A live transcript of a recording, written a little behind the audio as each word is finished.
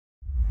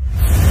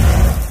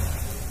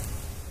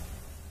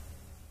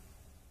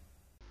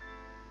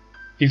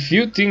If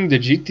you think the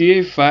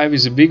GTA 5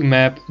 is a big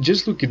map,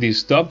 just look at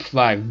these top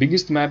 5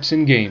 biggest maps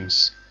in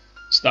games.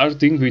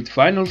 Starting with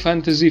Final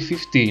Fantasy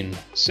 15,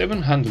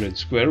 700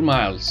 square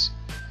miles.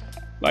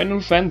 Final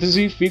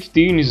Fantasy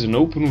 15 is an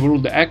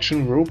open-world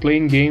action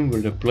role-playing game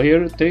where the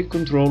player takes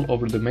control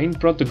over the main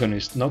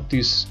protagonist,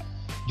 Noctis,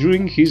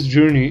 during his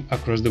journey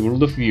across the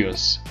world of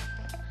Eos.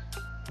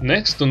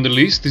 Next on the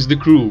list is The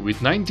Crew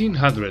with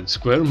 1900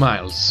 square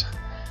miles.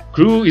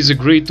 Crew is a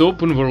great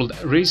open-world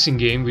racing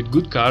game with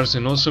good cars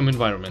and awesome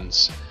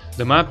environments.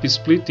 The map is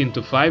split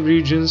into 5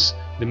 regions: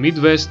 the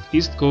Midwest,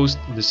 East Coast,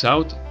 the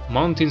South,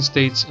 Mountain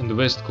States and the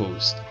West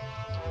Coast.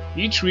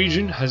 Each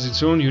region has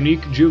its own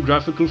unique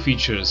geographical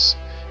features,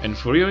 and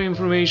for your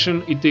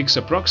information, it takes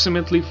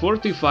approximately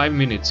 45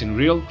 minutes in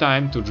real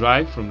time to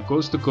drive from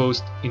coast to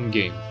coast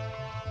in-game.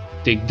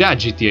 Take that,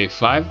 GTA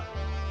 5!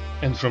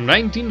 And from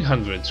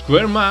 1900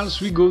 square miles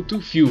we go to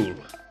Fuel,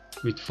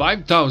 with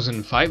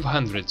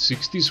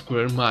 5560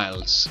 square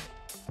miles.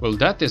 Well,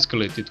 that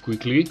escalated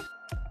quickly.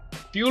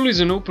 Fuel is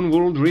an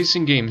open-world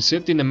racing game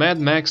set in a Mad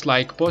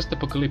Max-like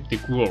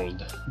post-apocalyptic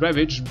world,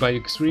 ravaged by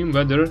extreme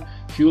weather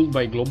fueled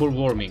by global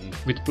warming,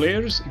 with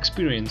players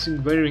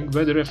experiencing varying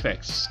weather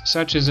effects,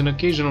 such as an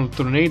occasional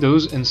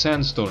tornadoes and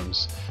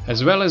sandstorms,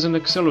 as well as an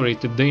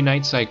accelerated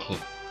day-night cycle.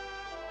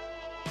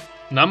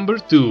 Number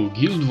 2.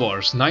 Guild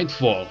Wars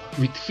Nightfall,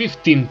 with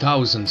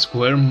 15,000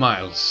 square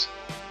miles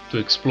to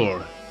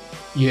explore.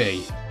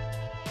 Yay!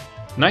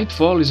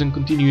 Nightfall is a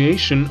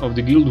continuation of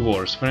the Guild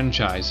Wars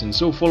franchise and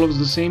so follows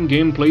the same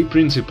gameplay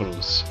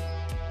principles.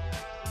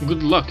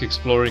 Good luck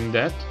exploring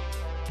that.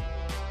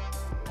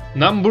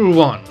 Number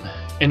 1,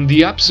 and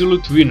the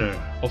absolute winner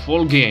of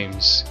all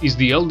games, is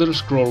The Elder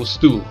Scrolls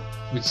 2,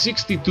 with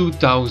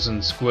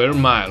 62,000 square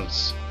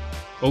miles.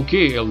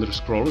 Okay, Elder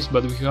Scrolls,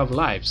 but we have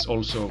lives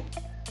also.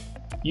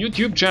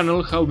 YouTube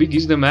channel How Big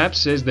Is The Map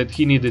says that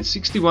he needed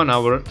 61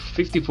 hours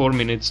 54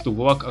 minutes to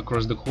walk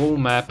across the whole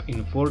map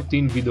in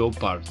 14 video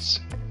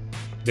parts.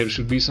 There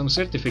should be some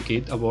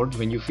certificate award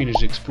when you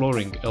finish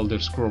exploring Elder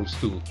Scrolls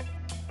 2.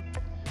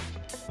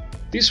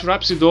 This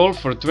wraps it all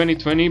for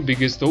 2020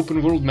 biggest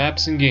open world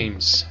maps and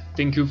games.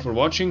 Thank you for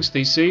watching,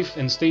 stay safe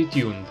and stay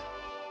tuned.